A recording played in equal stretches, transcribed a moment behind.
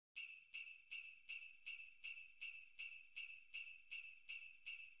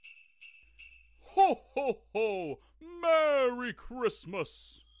Ho, ho, ho! Merry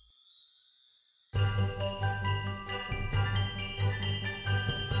Christmas!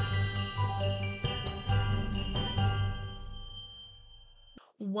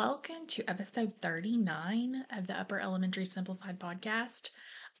 Welcome to episode 39 of the Upper Elementary Simplified podcast.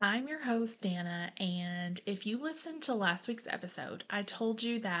 I'm your host, Dana, and if you listened to last week's episode, I told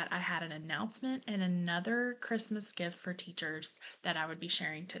you that I had an announcement and another Christmas gift for teachers that I would be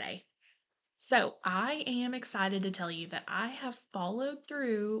sharing today. So, I am excited to tell you that I have followed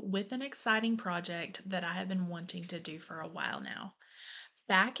through with an exciting project that I have been wanting to do for a while now.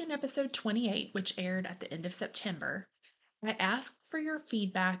 Back in episode 28, which aired at the end of September, I asked for your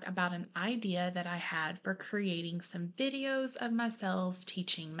feedback about an idea that I had for creating some videos of myself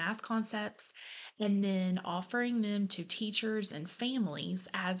teaching math concepts and then offering them to teachers and families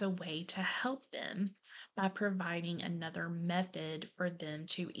as a way to help them by providing another method for them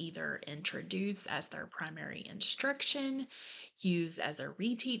to either introduce as their primary instruction, use as a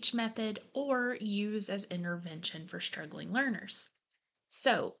reteach method, or use as intervention for struggling learners.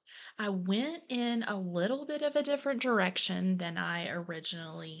 So, I went in a little bit of a different direction than I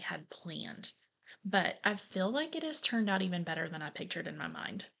originally had planned, but I feel like it has turned out even better than I pictured in my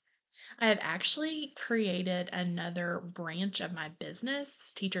mind. I have actually created another branch of my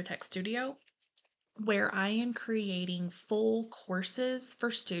business, Teacher Tech Studio, where I am creating full courses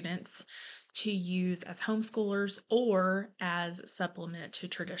for students to use as homeschoolers or as supplement to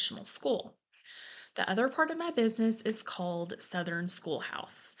traditional school. The other part of my business is called Southern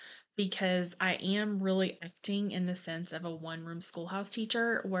Schoolhouse because I am really acting in the sense of a one room schoolhouse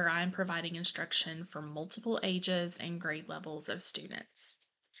teacher where I'm providing instruction for multiple ages and grade levels of students.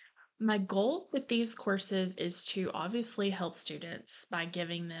 My goal with these courses is to obviously help students by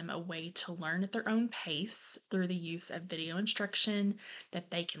giving them a way to learn at their own pace through the use of video instruction that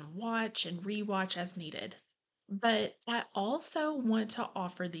they can watch and rewatch as needed. But I also want to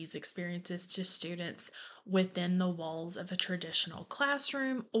offer these experiences to students within the walls of a traditional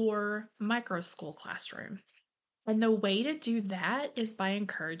classroom or micro school classroom. And the way to do that is by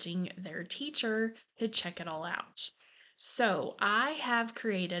encouraging their teacher to check it all out. So I have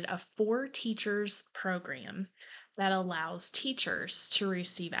created a for teachers program that allows teachers to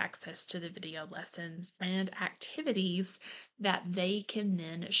receive access to the video lessons and activities that they can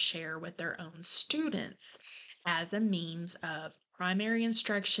then share with their own students as a means of primary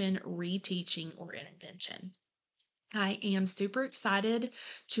instruction, reteaching, or intervention. I am super excited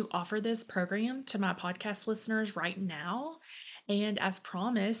to offer this program to my podcast listeners right now. And as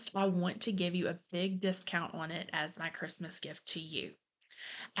promised, I want to give you a big discount on it as my Christmas gift to you.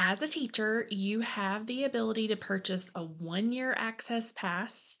 As a teacher, you have the ability to purchase a 1 year access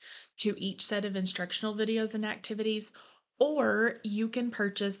pass to each set of instructional videos and activities, or you can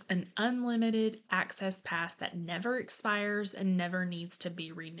purchase an unlimited access pass that never expires and never needs to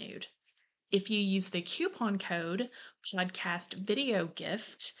be renewed. If you use the coupon code podcast video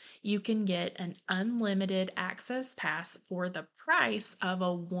gift, you can get an unlimited access pass for the price of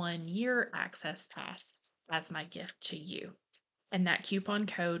a 1 year access pass as my gift to you. And that coupon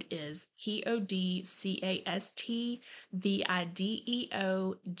code is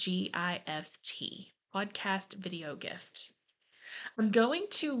PODCASTVIDEOGIFT, podcast video gift. I'm going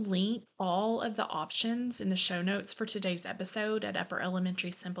to link all of the options in the show notes for today's episode at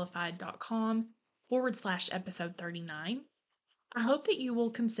upperelementarysimplified.com/episode 39. I hope that you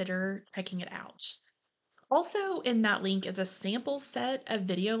will consider checking it out. Also, in that link is a sample set of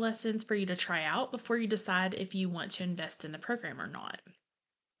video lessons for you to try out before you decide if you want to invest in the program or not.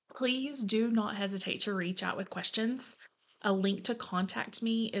 Please do not hesitate to reach out with questions. A link to contact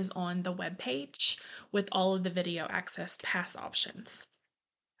me is on the webpage with all of the video access pass options.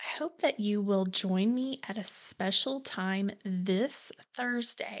 I hope that you will join me at a special time this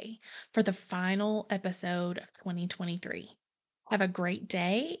Thursday for the final episode of 2023. Have a great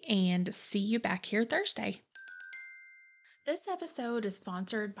day and see you back here Thursday. This episode is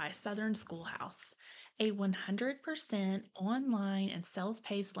sponsored by Southern Schoolhouse, a 100% online and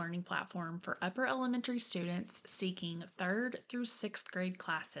self-paced learning platform for upper elementary students seeking 3rd through 6th grade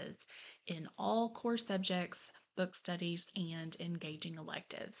classes in all core subjects, book studies, and engaging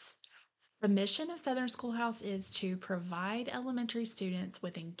electives. The mission of Southern Schoolhouse is to provide elementary students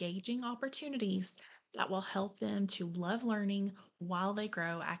with engaging opportunities that will help them to love learning while they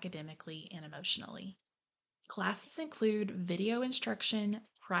grow academically and emotionally. Classes include video instruction,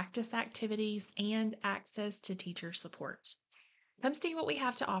 practice activities, and access to teacher support. Come see what we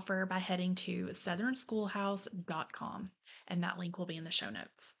have to offer by heading to southernschoolhouse.com, and that link will be in the show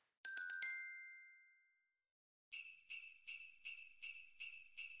notes.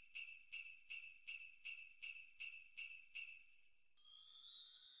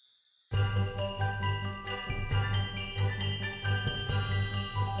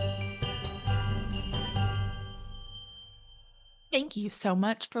 Thank you so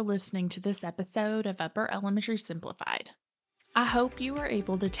much for listening to this episode of Upper Elementary Simplified. I hope you are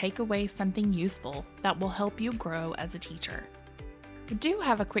able to take away something useful that will help you grow as a teacher. I do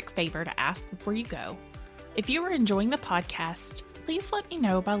have a quick favor to ask before you go. If you are enjoying the podcast, please let me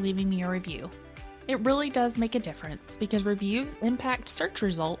know by leaving me a review. It really does make a difference because reviews impact search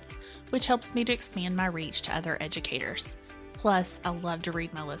results, which helps me to expand my reach to other educators. Plus, I love to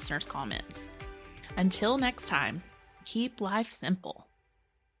read my listeners' comments. Until next time, keep life simple.